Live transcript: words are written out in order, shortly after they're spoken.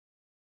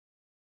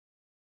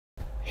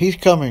He's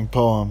Coming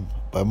poem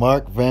by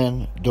Mark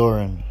Van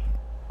Doren,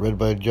 read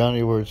by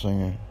Johnny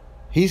Wordslinger.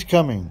 He's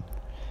coming,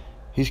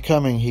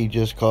 he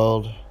just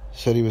called,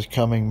 said he was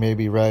coming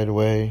maybe right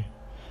away.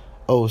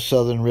 Oh,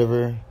 Southern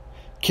River,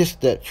 kiss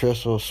that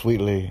trestle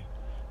sweetly,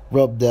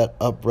 rub that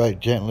upright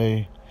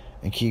gently,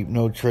 and keep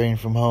no train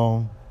from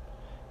home.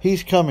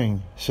 He's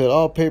coming, said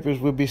all papers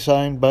would be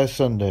signed by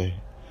Sunday.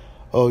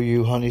 Oh,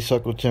 you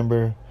honeysuckle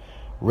timber,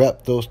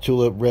 wrap those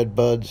tulip red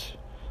buds,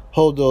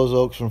 hold those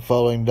oaks from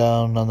falling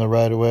down on the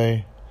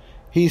right-of-way.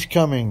 He's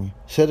coming,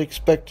 said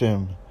expect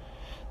him.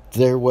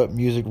 There what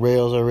music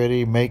rails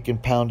already making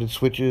pounded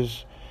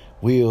switches,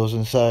 wheels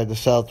inside the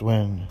south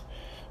wind,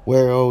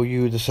 where, oh,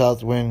 you the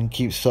south wind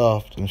keeps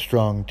soft and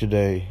strong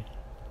today.